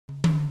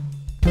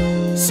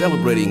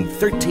celebrating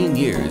 13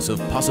 years of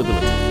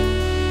possibility.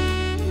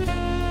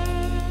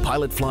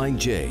 Pilot Flying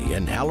J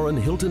and Halloran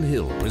Hilton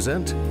Hill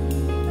present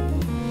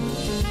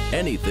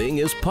Anything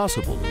is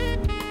Possible.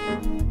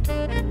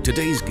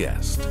 Today's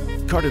guest,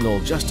 Cardinal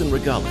Justin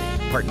Rigali,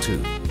 Part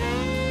 2.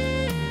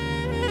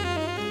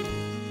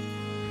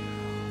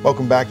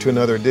 Welcome back to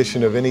another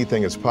edition of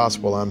Anything is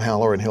Possible. I'm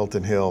Halloran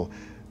Hilton Hill.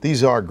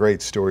 These are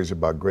great stories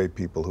about great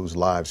people whose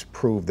lives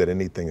prove that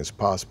anything is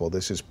possible.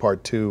 This is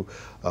part 2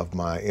 of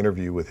my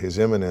interview with His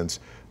Eminence,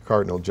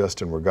 Cardinal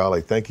Justin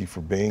Rigali. Thank you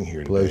for being here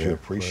today. Pleasure. I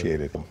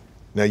appreciate it.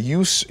 Now,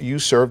 you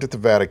served at the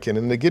Vatican,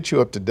 and to get you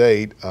up to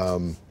date,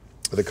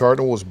 the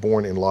Cardinal was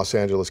born in Los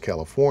Angeles,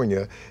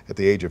 California. At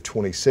the age of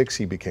 26,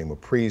 he became a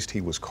priest.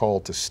 He was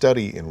called to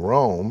study in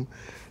Rome.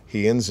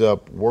 He ends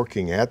up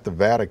working at the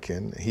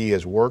Vatican. He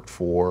has worked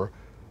for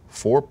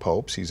 4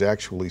 popes. He's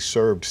actually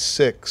served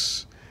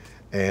 6.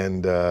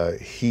 And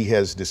he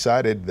has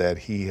decided that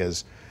he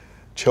has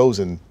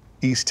chosen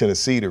East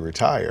Tennessee to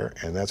retire,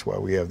 and that's why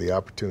we have the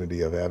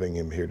opportunity of having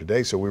him here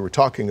today. So we were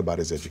talking about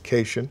his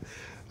education.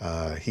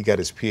 He got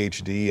his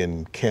PhD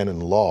in canon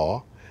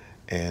law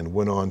and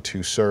went on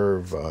to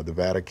serve the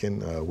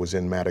Vatican, was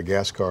in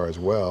Madagascar as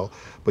well.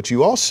 But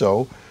you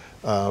also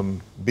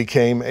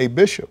became a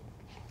bishop.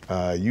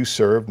 You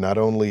served not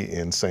only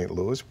in St.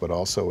 Louis, but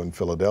also in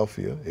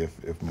Philadelphia,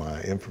 if my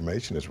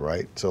information is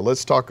right. So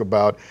let's talk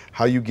about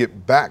how you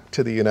get back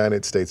to the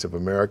United States of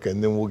America,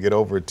 and then we'll get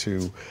over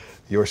to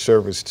your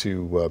service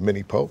to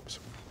many popes.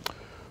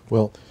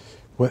 Well,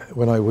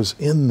 when I was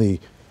in the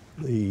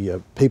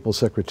papal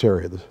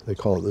secretariat, they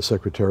call it the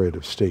Secretariat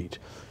of State,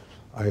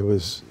 I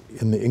was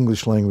in the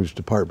English language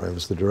department. I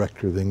was the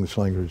director of the English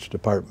language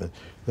department.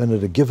 Then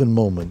at a given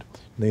moment,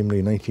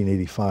 namely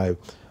 1985,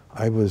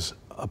 I was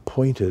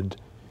appointed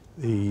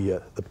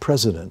the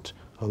president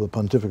of the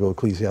Pontifical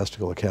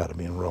Ecclesiastical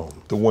Academy in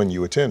Rome. The one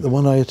you attended? The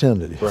one I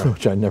attended, right.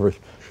 Which I never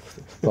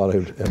thought I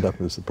would end up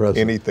as the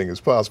president. Anything is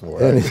possible,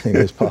 right? Anything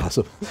is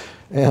possible.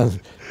 And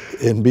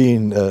in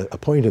being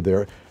appointed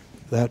there,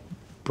 that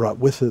brought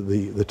with it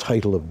the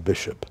title of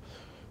bishop.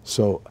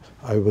 So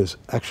I was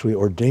actually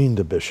ordained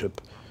a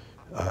bishop.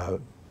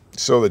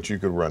 So that you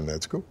could run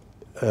that school?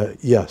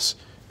 Yes.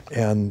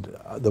 And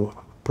the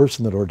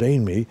person that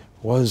ordained me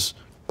was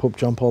Pope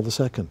John Paul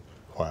II.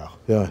 Wow.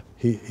 Yeah,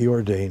 he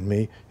ordained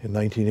me in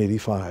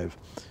 1985.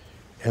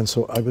 And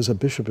so I was a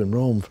bishop in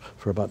Rome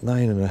for about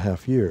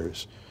 9.5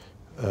 years.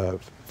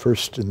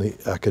 First in the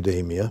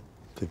academia,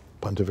 the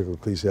Pontifical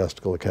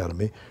Ecclesiastical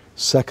Academy.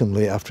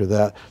 Secondly, after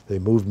that, they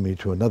moved me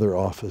to another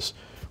office,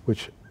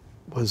 which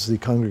was the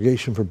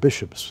Congregation for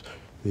Bishops,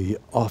 the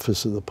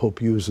office that the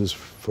Pope uses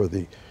for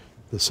the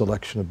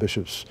selection of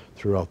bishops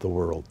throughout the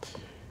world.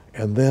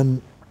 And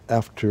then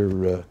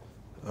after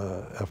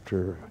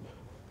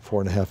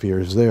 4.5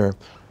 years there,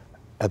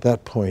 at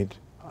that point,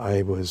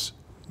 I was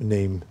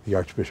named the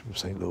Archbishop of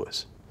St.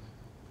 Louis.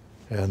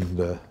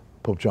 And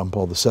Pope John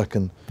Paul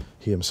II,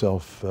 he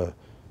himself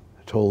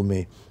told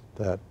me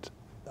that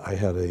I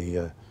had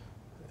an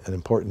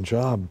important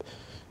job,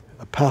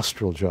 a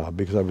pastoral job,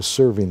 because I was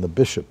serving the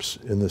bishops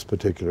in this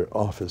particular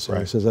office. And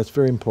right. He says that's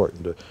very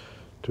important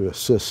to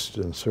assist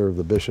and serve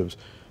the bishops.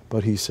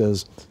 But he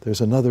says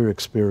there's another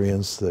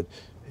experience that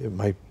you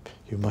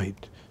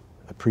might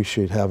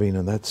appreciate having,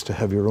 and that's to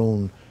have your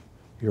own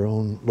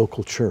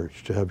local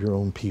church, to have your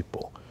own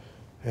people.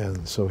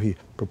 And so he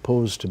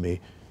proposed to me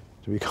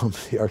to become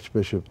the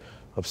Archbishop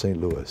of St.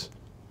 Louis.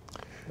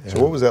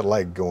 So what was that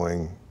like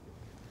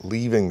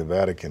leaving the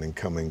Vatican and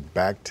coming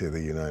back to the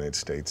United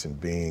States and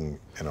being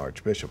an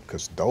Archbishop?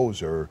 Because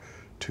those are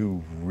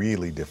 2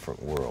 really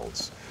different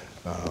worlds.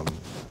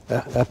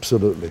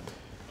 Absolutely.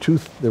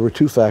 There were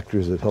 2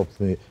 factors that helped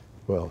me,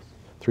 well,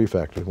 3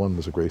 factors. One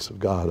was the grace of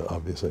God,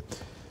 obviously.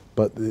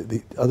 But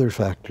the other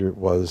factor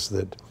was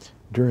that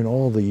during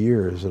all the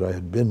years that I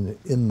had been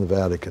in the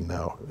Vatican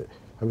now,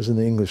 I was in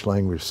the English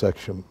language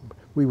section.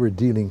 We were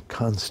dealing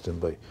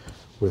constantly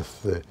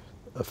with the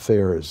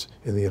affairs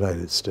in the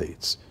United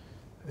States.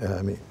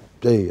 I mean,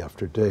 day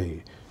after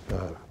day,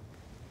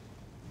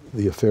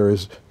 the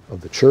affairs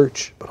of the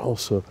church, but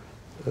also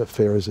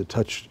affairs that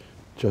touched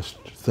just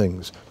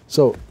things.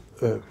 So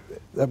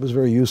that was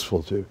very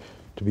useful to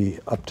be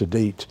up to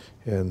date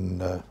in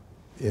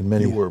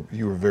many.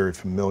 You were very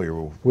familiar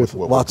with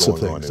what lots was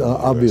of going things. on in the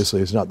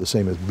Obviously, it's not the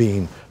same as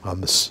being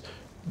on the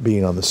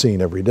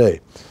scene every day.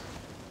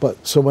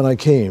 But so when I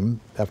came,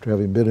 after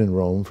having been in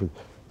Rome for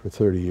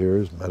 30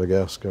 years,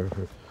 Madagascar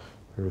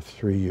for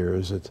 3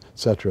 years,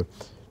 etc.,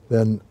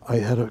 then I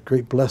had a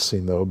great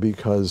blessing, though,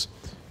 because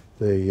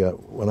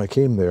when I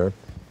came there,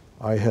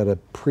 I had a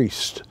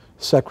priest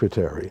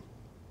secretary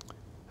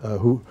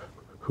who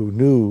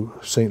knew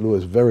St.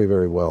 Louis very,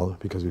 very well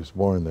because he was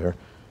born there,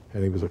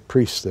 and he was a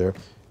priest there,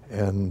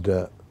 and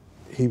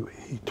he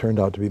turned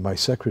out to be my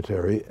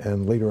secretary,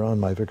 and later on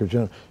my vicar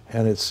general,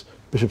 and it's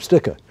Bishop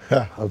Sticca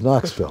of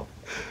Knoxville.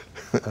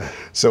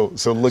 So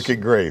look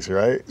at grace,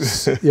 right?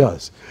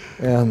 Yes,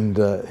 and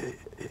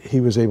he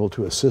was able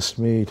to assist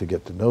me, to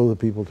get to know the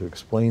people, to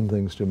explain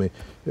things to me.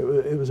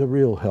 It was a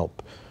real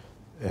help.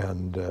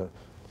 And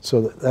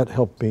So that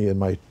helped me in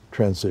my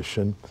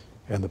transition,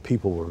 and the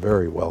people were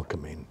very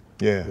welcoming.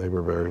 Yeah. They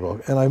were very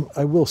welcoming. And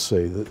I will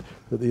say that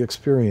the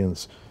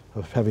experience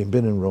of having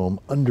been in Rome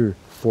under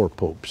 4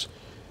 popes,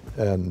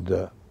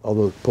 and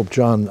although Pope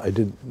John, I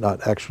did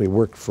not actually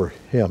work for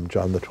him,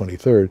 John the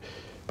 23rd,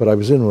 but I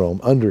was in Rome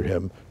under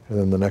him, and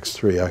then the next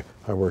 3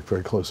 I worked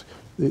very closely.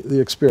 The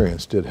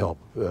experience did help.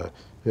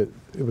 It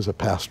was a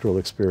pastoral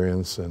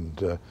experience, and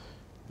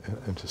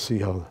to see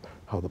how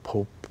the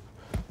Pope,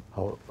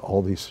 how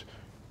all these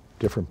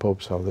different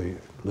popes, how they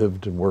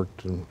lived and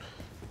worked, and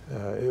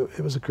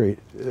it was a great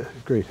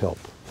help.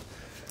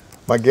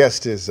 My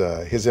guest is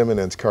His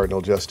Eminence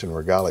Cardinal Justin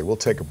Rigali. We'll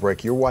take a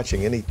break. You're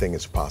watching Anything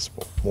is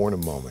Possible. More in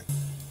a moment.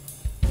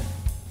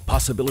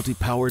 Possibility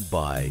powered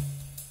by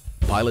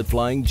Pilot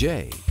Flying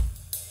J,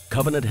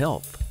 Covenant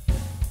Health,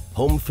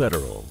 Home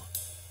Federal,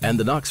 and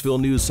the Knoxville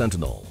News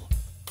Sentinel.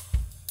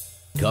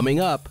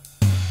 Coming up.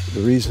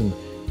 The reason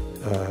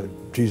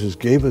Jesus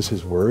gave us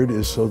his word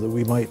is so that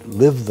we might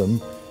live them,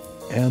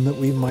 and that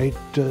we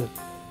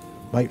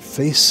might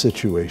face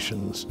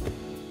situations,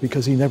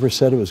 because he never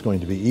said it was going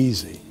to be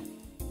easy.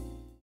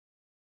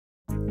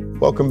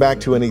 Welcome back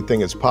to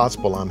Anything is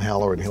Possible. I'm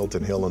Halloran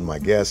Hilton Hill, and my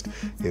guest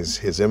is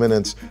His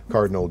Eminence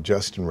Cardinal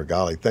Justin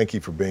Rigali. Thank you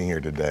for being here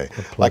today.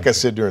 Like I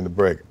said during the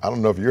break, I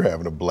don't know if you're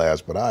having a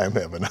blast, but I am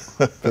having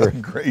a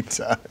great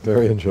time.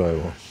 Very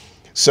enjoyable.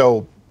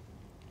 So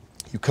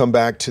you come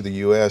back to the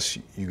U.S.,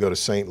 you go to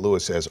St.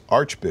 Louis as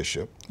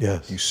Archbishop.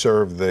 Yes. You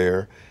serve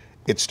there.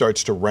 It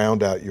starts to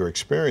round out your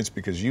experience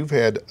because you've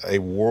had a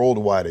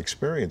worldwide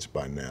experience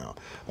by now.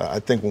 I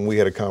think when we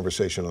had a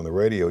conversation on the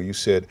radio, you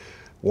said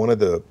one of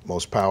the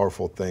most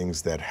powerful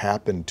things that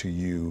happened to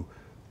you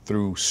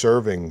through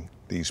serving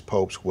these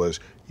popes was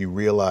you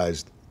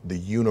realized the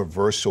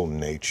universal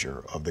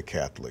nature of the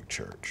Catholic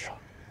Church,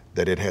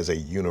 that it has a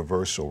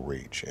universal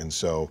reach. And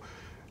so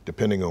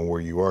depending on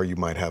where you are, you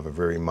might have a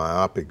very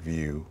myopic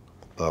view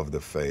of the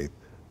faith,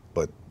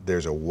 but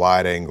there's a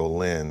wide angle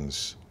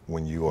lens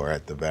when you are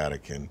at the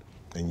Vatican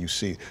and you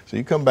see. So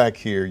you come back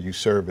here, you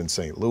serve in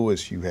St.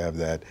 Louis, you have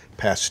that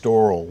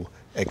pastoral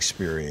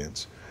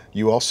experience.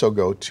 You also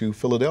go to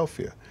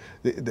Philadelphia.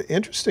 The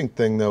interesting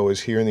thing, though,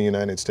 is here in the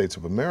United States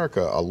of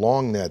America,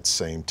 along that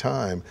same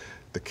time,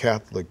 the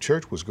Catholic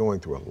Church was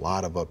going through a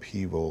lot of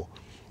upheaval.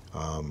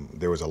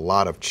 There was a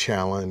lot of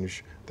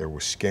challenge. There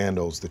were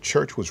scandals. The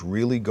church was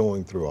really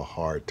going through a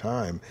hard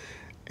time,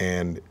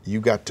 and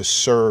you got to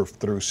serve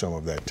through some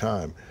of that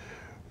time.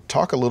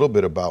 Talk a little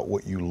bit about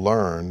what you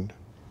learned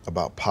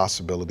about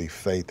possibility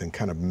faith and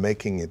kind of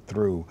making it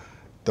through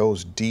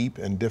those deep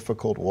and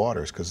difficult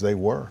waters, because they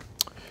were.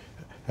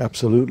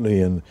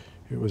 Absolutely, and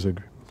it was a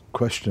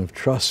question of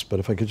trust. But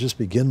if I could just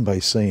begin by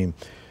saying,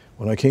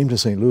 when I came to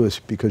St. Louis,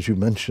 because you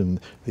mentioned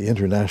the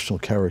international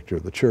character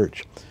of the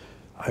church,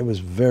 I was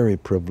very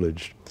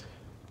privileged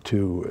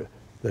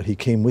that he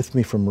came with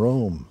me from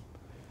Rome.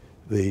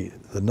 The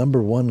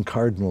 #1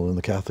 cardinal in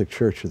the Catholic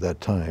Church at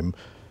that time,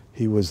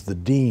 he was the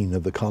dean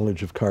of the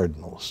College of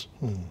Cardinals.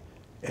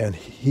 And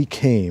he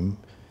came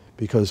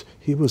because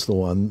he was the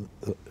one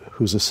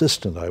whose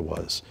assistant I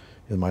was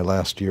in my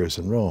last years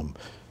in Rome.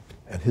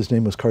 And his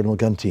name was Cardinal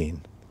Gantin.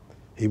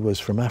 He was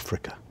from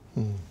Africa.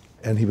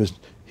 And he was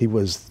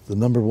the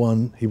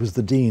 #1, he was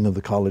the dean of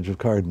the College of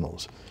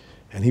Cardinals.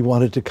 And he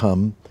wanted to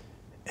come,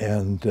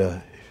 and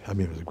I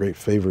mean, it was a great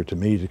favor to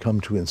me to come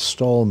to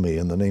install me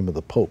in the name of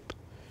the Pope.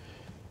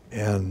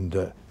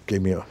 And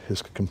gave me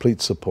his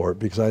complete support,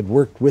 because I'd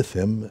worked with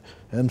him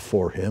and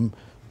for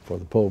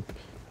the Pope,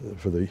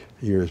 for the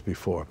years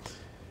before.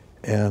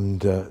 And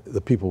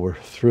the people were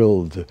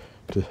thrilled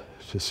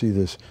to see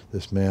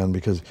this man,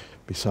 because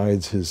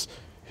besides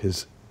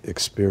his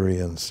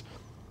experience,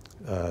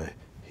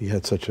 he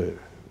had such a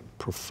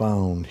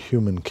profound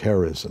human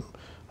charism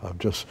of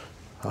just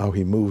how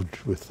he moved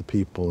with the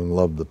people and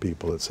loved the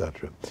people,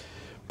 etc.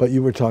 But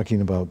you were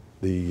talking about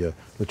the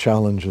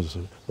challenges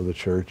of the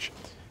church,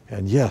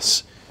 and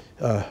yes,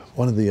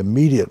 one of the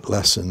immediate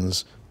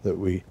lessons that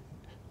we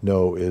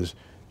know is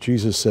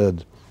Jesus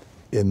said,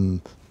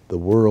 in the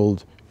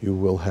world you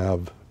will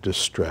have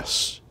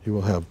distress, you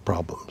will have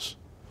problems.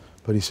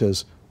 But he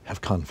says,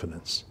 have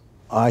confidence.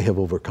 I have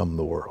overcome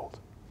the world.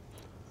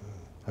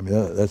 I mean,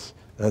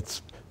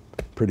 that's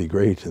pretty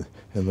great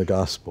in the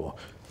gospel.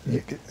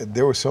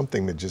 There was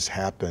something that just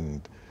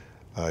happened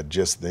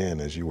just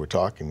then as you were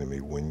talking to me,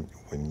 when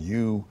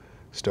you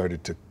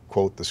started to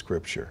quote the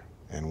scripture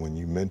and when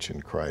you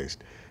mentioned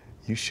Christ.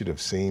 You should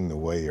have seen the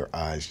way your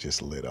eyes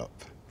just lit up.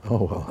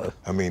 Oh, well.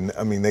 I mean,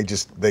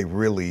 they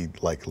really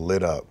like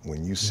lit up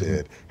when you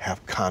said,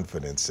 have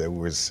confidence. There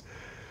was,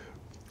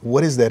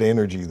 what is that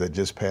energy that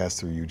just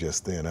passed through you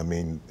just then? I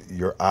mean,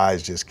 your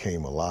eyes just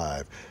came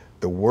alive.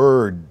 The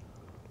word,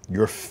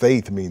 your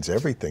faith means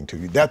everything to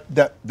you.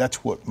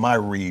 That's what my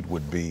read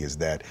would be, is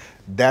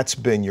that's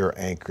been your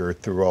anchor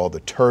through all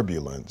the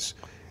turbulence,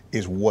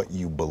 is what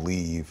you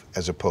believe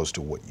as opposed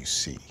to what you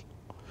see.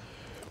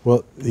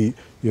 Well,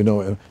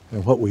 and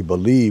what we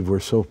believe,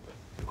 we're so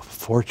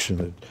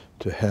fortunate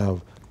to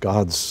have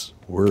God's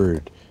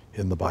word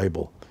in the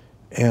Bible.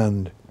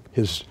 And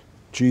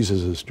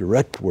Jesus'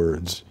 direct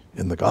words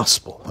in the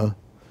gospel, huh?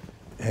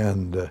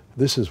 And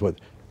this is what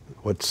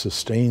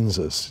sustains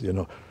us. You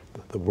know,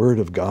 the word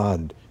of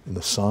God in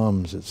the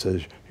Psalms, it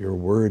says, your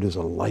word is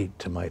a light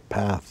to my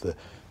path,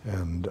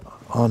 and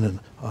on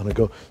it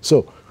go.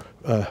 So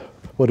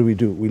what do?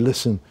 We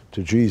listen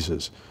to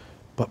Jesus,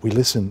 but we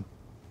listen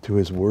to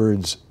his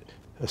words,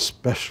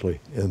 especially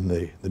in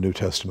the New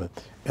Testament.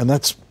 And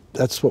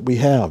that's what we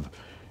have.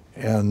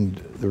 And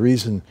the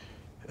reason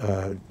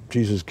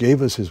Jesus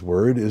gave us his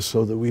word is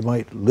so that we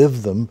might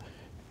live them,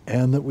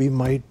 and that we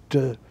might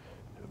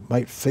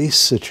face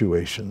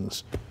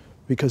situations,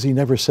 because he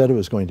never said it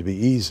was going to be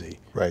easy.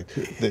 Right.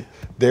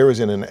 There is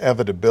an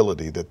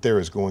inevitability that there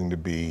is going to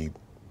be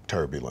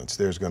turbulence,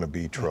 there's going to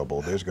be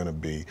trouble, there's going to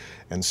be,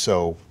 and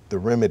so the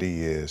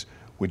remedy is,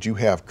 would you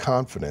have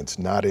confidence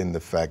not in the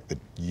fact that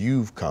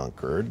you've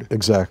conquered,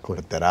 exactly,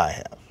 but that I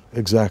have.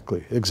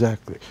 Exactly,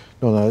 exactly.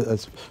 No,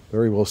 that's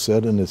very well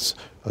said, and it's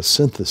a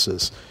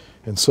synthesis.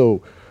 And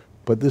so,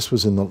 but this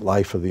was in the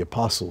life of the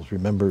apostles.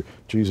 Remember,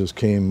 Jesus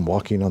came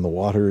walking on the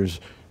waters,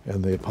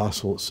 and the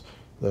apostles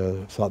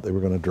thought they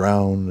were going to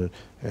drown,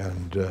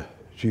 and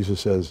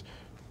Jesus says,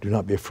 do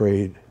not be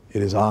afraid,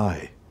 it is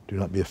I, do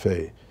not be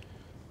afraid.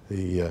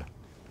 It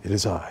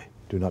is I,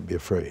 do not be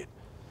afraid.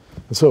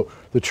 And so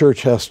the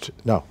church has to,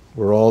 now,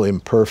 we're all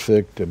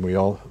imperfect, and we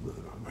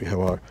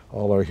have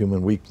all our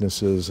human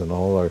weaknesses and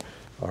all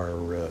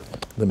our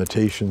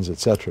limitations,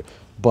 etc.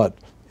 But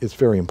it's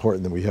very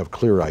important that we have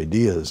clear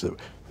ideas,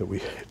 that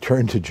we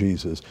turn to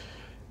Jesus,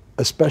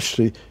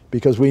 especially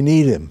because we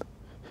need him.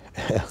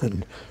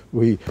 And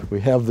we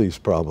have these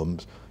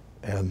problems,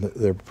 and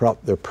they're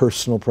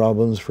personal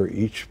problems for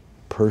each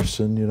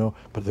person, you know,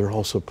 but they're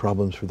also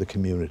problems for the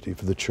community,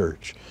 for the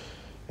church.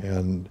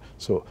 And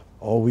so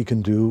all we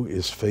can do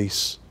is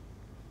face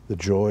the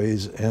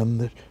joys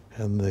and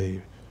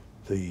the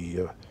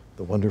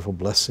wonderful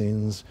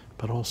blessings,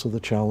 but also the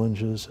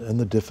challenges and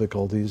the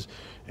difficulties.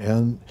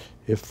 And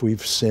if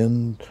we've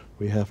sinned,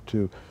 we have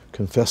to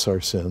confess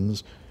our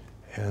sins,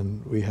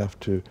 and we have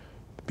to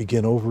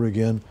begin over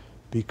again,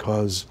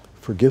 because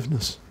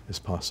forgiveness is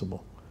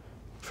possible.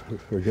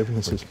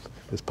 Forgiveness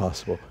is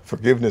possible.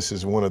 Forgiveness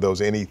is one of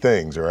those any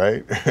things,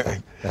 right?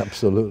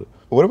 Absolutely.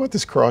 What about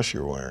this cross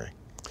you're wearing?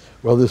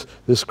 Well,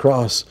 this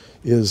cross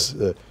is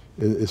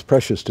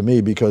precious to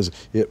me, because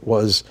it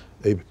was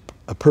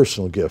a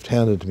personal gift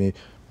handed to me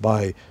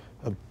by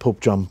Pope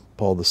John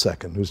Paul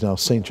II, who's now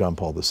St. John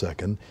Paul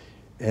II.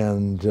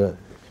 And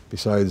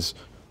besides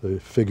the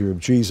figure of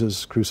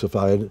Jesus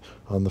crucified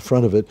on the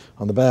front of it,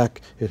 on the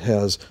back, it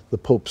has the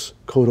Pope's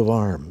coat of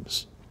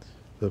arms.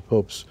 The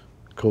Pope's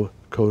coat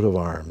of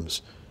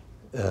arms,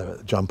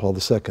 John Paul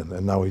II,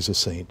 and now he's a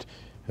saint.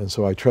 And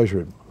so I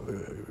treasure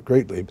it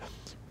greatly,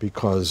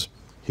 because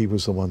he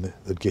was the one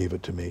that gave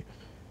it to me.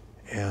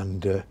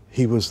 And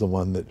he was the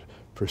one that,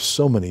 for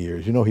so many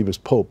years, you know, he was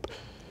Pope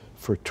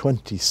for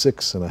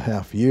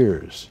 26.5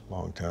 years.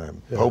 Long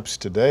time. Yeah. Popes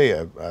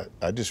today,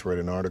 I just read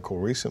an article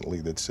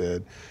recently that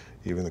said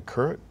even the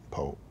current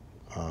Pope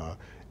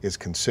is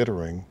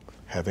considering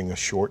having a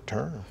short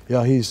term.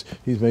 Yeah, he's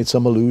made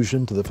some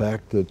allusion to the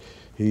fact that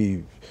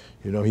he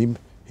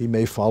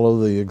may follow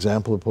the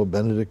example of Pope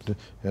Benedict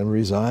and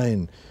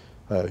resign.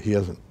 He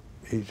hasn't.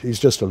 He's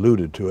just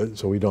alluded to it,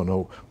 so we don't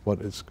know what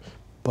it's.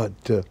 But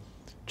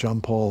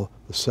John Paul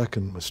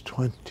II was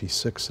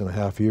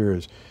 26.5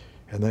 years,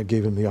 and that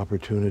gave him the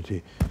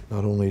opportunity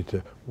not only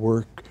to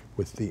work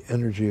with the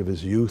energy of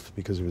his youth,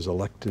 because he was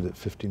elected at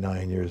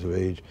 59 years of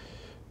age,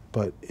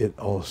 but it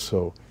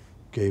also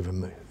gave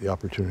him the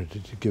opportunity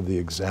to give the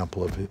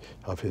example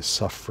of his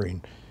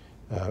suffering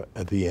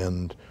at the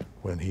end,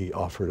 when he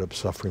offered up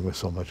suffering with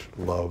so much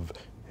love,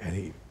 and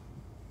he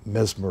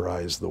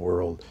mesmerized the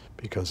world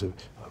because of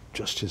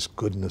just his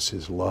goodness,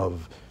 his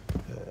love,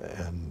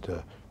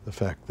 and the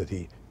fact that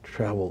he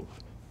traveled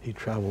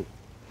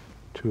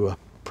to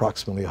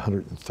approximately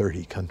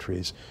 130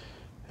 countries,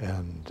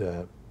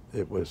 and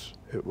it was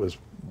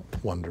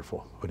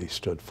wonderful what he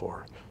stood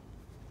for.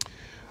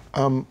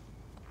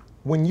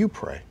 When you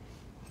pray,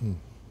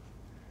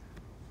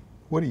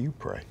 what do you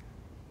pray?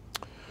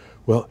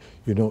 Well,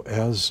 you know,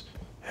 as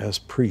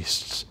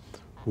priests,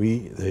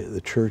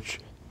 the church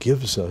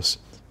gives us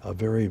a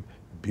very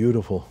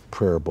beautiful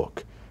prayer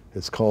book.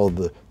 It's called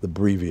the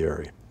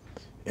Breviary,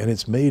 and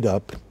it's made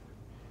up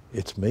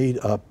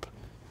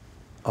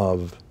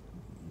of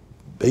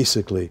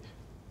basically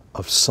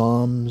of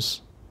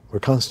psalms. We're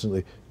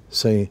constantly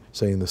saying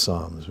the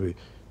psalms.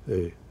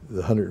 The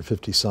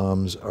 150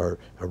 psalms are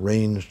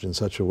arranged in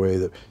such a way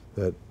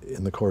that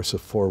in the course of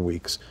 4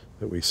 weeks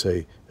that we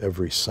say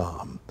every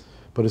psalm.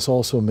 But it's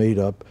also made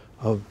up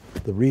of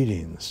the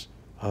readings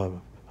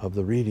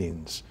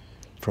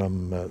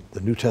from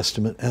the New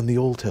Testament and the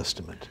Old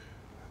Testament.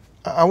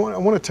 I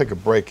want to take a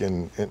break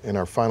in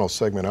our final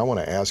segment. I want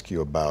to ask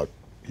you about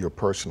your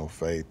personal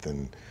faith,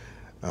 and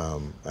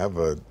I'm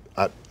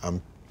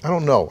I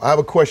don't know. I have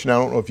a question. I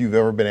don't know if you've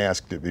ever been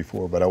asked it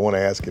before, but I want to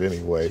ask it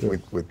anyway, Sure.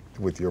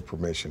 with your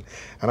permission.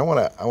 And I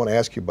want to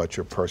ask you about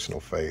your personal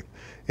faith.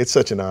 It's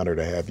such an honor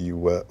to have you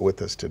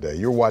with us today.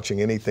 You're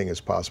watching Anything is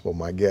Possible.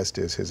 My guest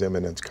is His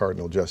Eminence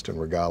Cardinal Justin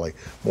Rigali.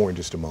 More in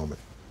just a moment.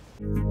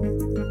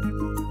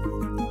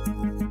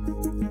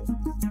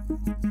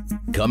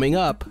 Coming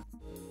up.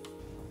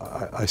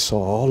 I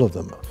saw all of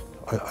them.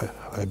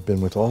 I've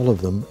been with all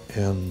of them,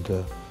 and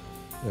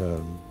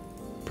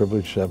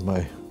privileged to have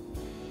my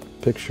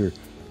picture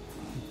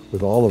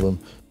with all of them.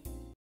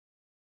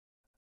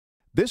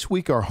 This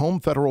week, our Home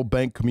Federal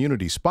Bank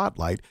Community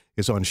Spotlight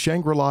is on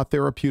Shangri-La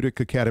Therapeutic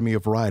Academy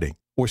of Riding,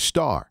 or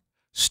STAR.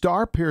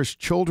 STAR pairs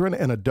children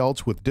and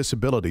adults with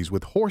disabilities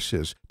with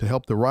horses to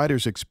help the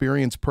riders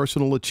experience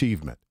personal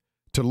achievement.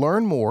 To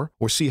learn more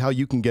or see how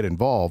you can get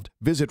involved,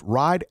 visit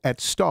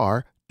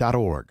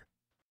rideatstar.org.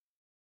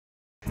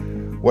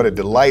 What a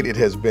delight it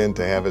has been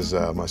to have as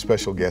my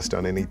special guest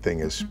on Anything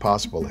is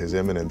Possible, His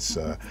Eminence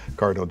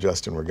Cardinal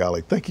Justin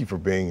Rigali. Thank you for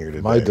being here today.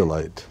 My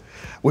delight.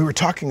 We were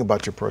talking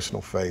about your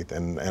personal faith,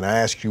 and I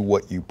asked you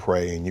what you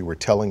pray, and you were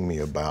telling me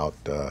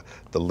about the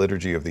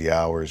Liturgy of the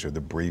Hours, or the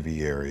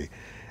breviary.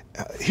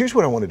 Here's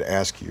what I wanted to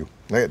ask you.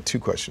 I had two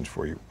questions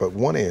for you, but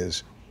one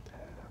is,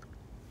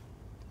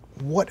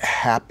 what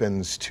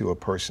happens to a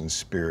person's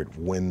spirit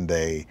when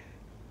they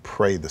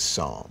pray the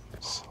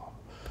Psalms?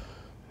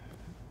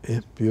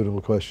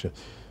 Beautiful question.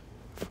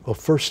 Well,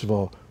 first of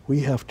all, we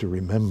have to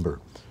remember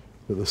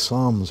that the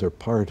Psalms are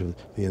part of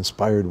the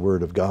inspired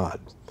Word of God.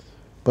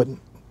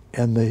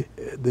 And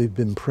they've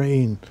been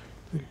praying,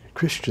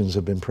 Christians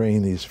have been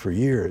praying these for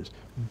years,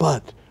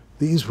 but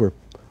these were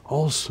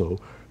also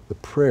the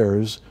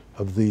prayers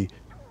of the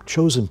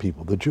chosen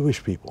people, the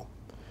Jewish people.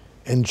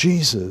 And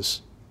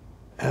Jesus,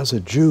 as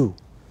a Jew,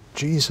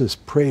 Jesus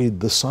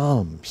prayed the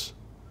Psalms.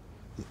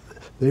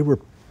 They were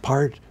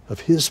part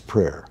of his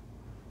prayer,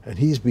 and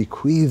he's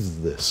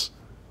bequeathed this.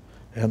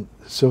 And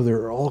so there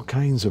are all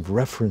kinds of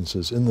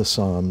references in the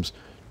Psalms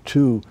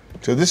to...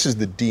 So this is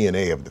the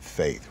DNA of the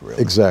faith,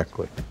 really.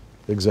 Exactly,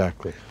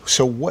 exactly.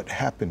 So what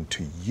happened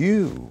to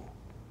you?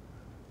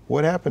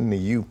 What happened to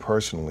you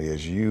personally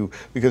as you,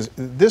 because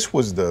this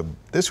was the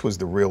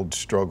real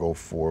struggle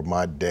for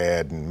my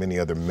dad and many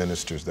other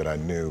ministers that I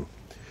knew.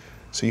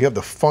 So you have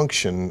the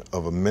function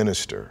of a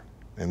minister,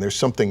 and there's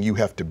something you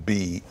have to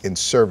be in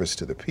service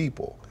to the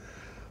people.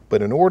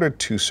 But in order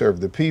to serve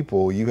the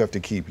people, you have to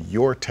keep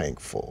your tank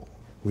full.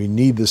 We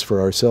need this for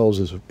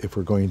ourselves if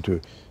we're going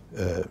to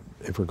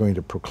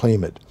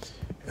proclaim it.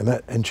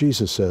 And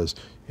Jesus says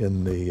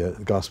in the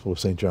Gospel of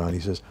St. John, he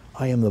says,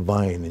 "I am the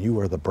vine and you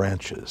are the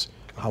branches.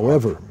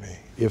 However,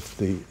 if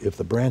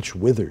the branch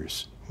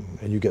withers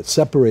and you get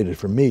separated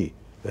from me,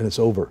 then it's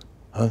over.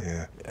 Huh?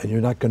 Yeah. And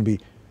you're not going to be,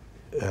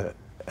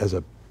 as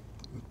a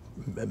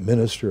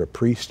minister, a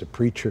priest, a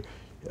preacher,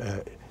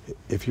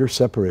 if you're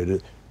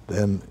separated,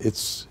 then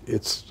it's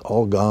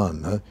all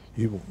gone. Huh?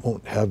 You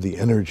won't have the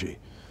energy.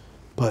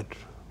 But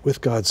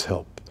with God's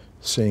help,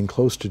 staying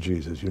close to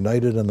Jesus,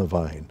 united on the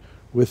vine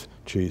with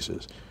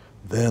Jesus,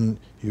 then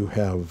you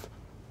have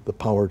the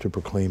power to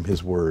proclaim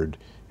his word,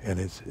 and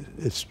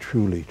it's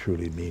truly,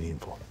 truly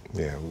meaningful."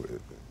 Yeah,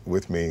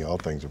 with me, all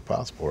things are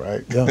possible,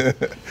 right? Yeah.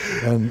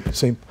 And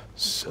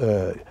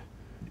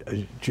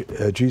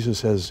Jesus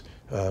says,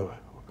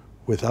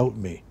 "Without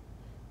me,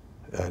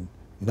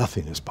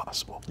 nothing is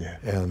possible." Yeah.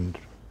 And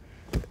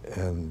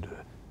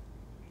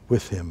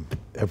with him,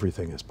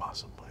 everything is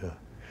possible. Yeah.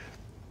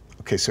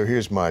 Okay, so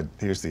here's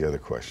the other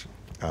question.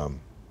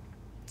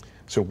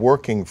 So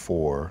working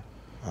for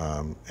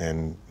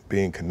and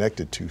being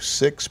connected to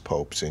 6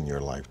 popes in your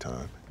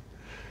lifetime,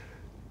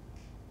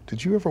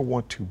 did you ever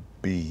want to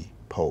be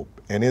pope?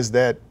 And is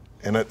that,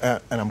 and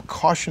I'm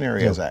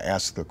cautionary as I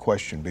ask the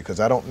question, because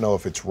I don't know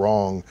if it's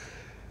wrong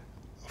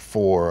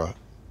for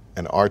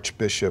an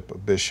archbishop, a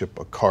bishop,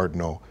 a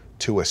cardinal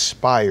to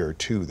aspire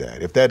to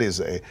that. If that is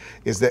a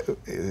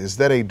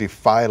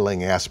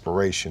defiling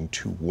aspiration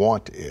to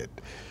want it?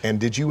 And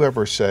did you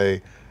ever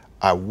say,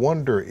 I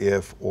wonder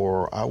if,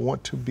 or I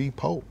want to be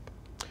pope?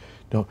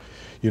 No,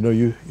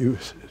 you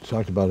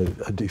talked about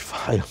a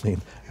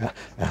defiling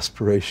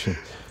aspiration,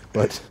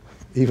 but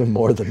even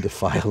more than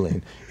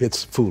defiling,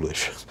 it's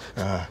foolish.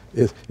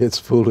 It's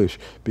foolish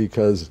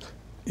because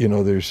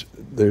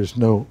there's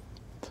no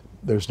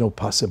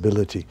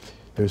possibility.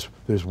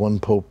 There's one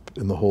pope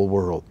in the whole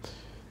world,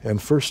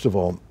 and first of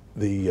all,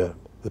 the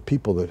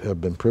people that have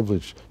been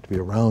privileged to be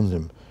around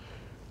him,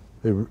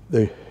 you'd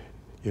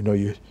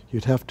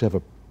have to have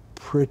a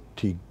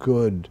pretty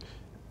good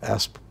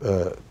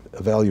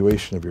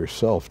evaluation of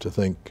yourself to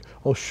think,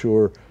 oh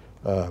sure,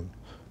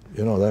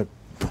 that'd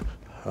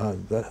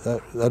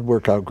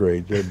work out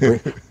great. Yeah,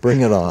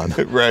 bring it on.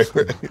 Right.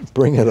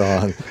 Bring it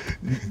on.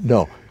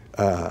 No,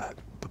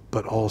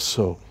 but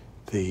also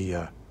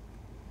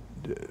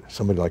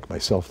somebody like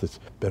myself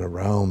that's been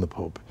around the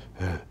Pope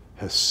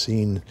has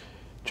seen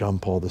John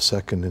Paul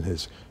II in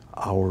his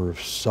hour of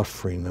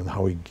suffering and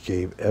how he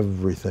gave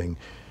everything.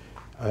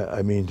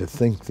 I mean, to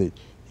think that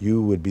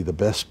you would be the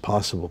best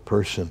possible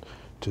person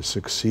to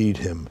succeed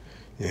him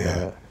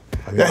Yeah.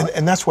 I mean,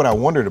 And that's what I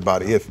wondered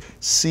about, if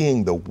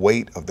seeing the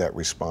weight of that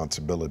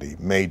responsibility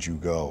made you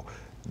go,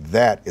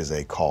 that is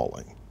a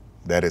calling.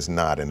 That is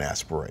not an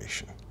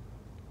aspiration,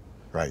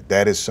 right?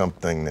 That is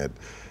something that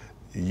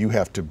you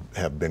have to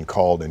have been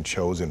called and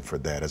chosen for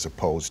that, as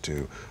opposed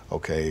to,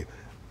 okay,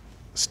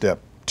 step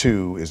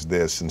 2 is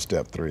this and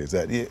step 3 is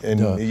that.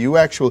 And you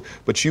actually,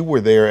 but you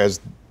were there as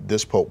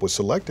this Pope was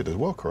selected as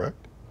well, correct?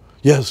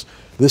 Yes,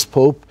 this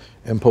Pope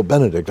and Pope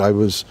Benedict, I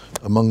was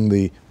among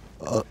the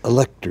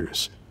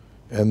electors.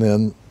 And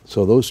then,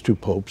 so those 2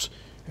 popes,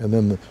 and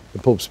then the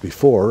popes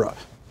before,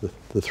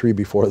 the 3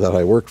 before that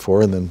I worked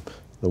for, and then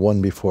the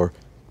one before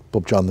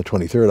Pope John the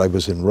 23rd, I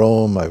was in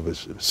Rome, I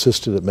was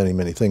assisted at many,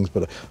 many things,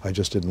 but I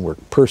just didn't work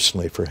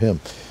personally for him.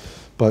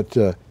 But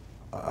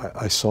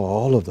I saw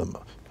all of them.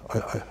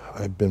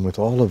 I've been with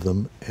all of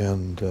them,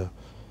 and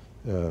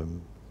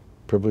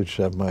privileged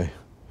to have my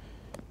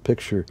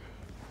picture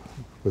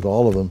with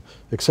all of them,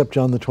 except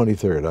John the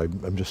 23rd.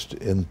 I'm just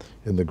in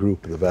the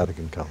group of the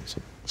Vatican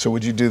Council. So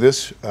would you do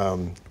this?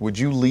 Would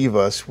you leave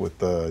us with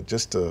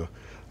just a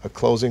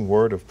closing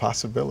word of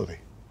possibility?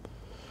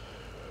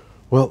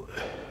 Well,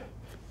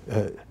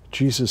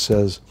 Jesus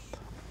says,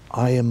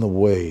 I am the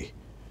way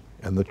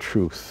and the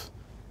truth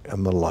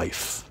and the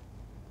life.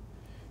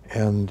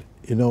 And,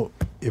 you know,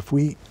 if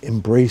we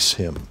embrace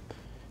him,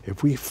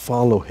 if we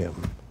follow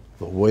him,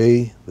 the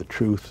way, the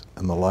truth,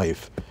 and the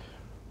life,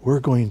 we're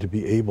going to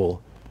be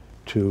able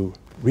to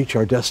reach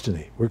our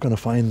destiny. We're going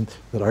to find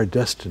that our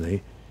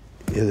destiny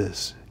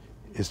is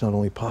not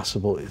only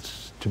possible,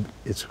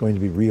 it's going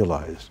to be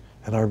realized.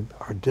 And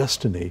our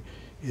destiny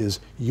is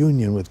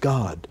union with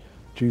God.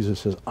 Jesus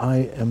says,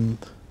 I am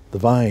the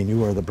vine,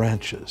 you are the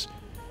branches.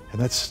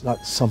 And that's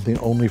not something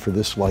only for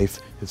this life,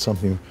 it's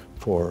something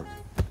for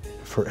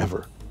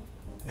forever.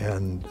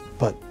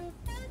 But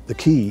the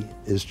key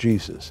is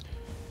Jesus.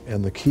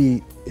 And the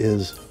key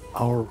is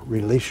our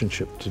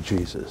relationship to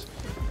Jesus.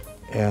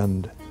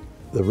 And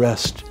the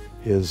rest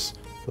is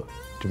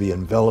to be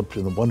enveloped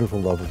in the wonderful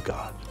love of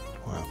God.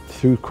 Wow.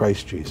 Through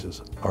Christ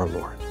Jesus, our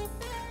Lord.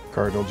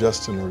 Cardinal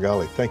Justin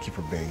Rigali, thank you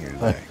for being here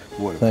today.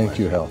 What a Thank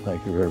pleasure. you, Hal.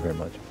 Thank you very, very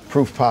much.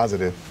 Proof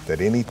positive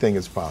that anything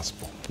is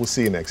possible. We'll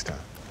see you next time.